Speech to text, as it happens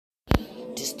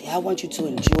This day I want you to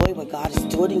enjoy what God is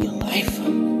doing in your life.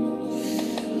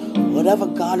 Whatever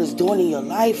God is doing in your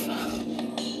life, I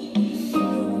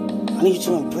need you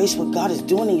to embrace what God is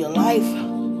doing in your life.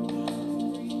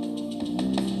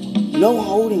 No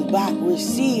holding back.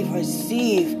 Receive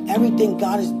everything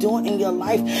God is doing in your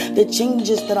life. The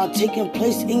changes that are taking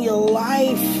place in your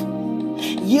life.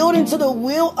 Yielding to the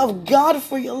will of God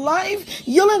for your life.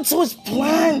 Yielding to His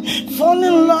plan. Falling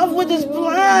in love with His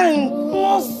plan.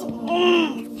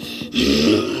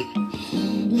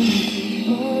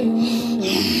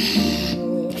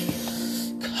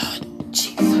 God,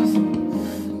 Jesus.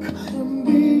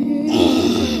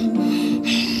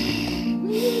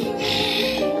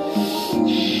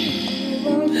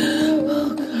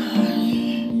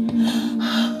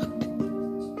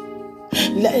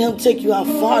 Let Him take you how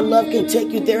far love can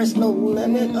take you. There is no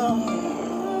limit.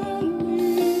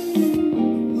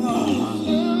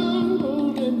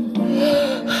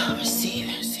 Receive.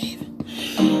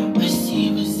 Oh,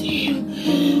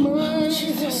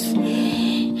 Jesus.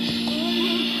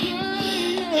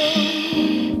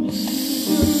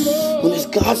 When it's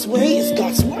God's way, it's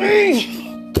God's way.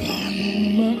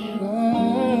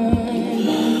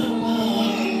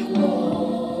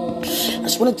 I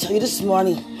just want to tell you this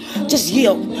morning. Just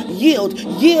yield,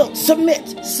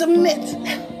 submit.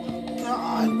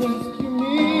 God.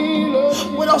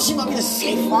 What else you want me to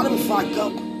say, Father, before I go?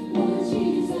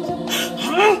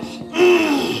 Huh?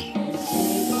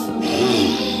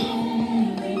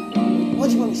 What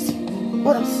do you want me to say?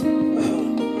 What else?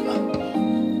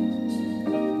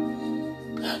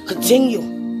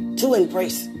 Continue to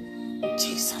embrace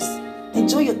Jesus.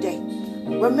 Enjoy your day.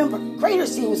 Remember, greater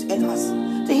is He who's in us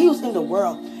than He who's in the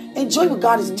world. Enjoy what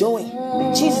God is doing.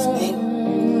 In Jesus'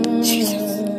 name. Jesus.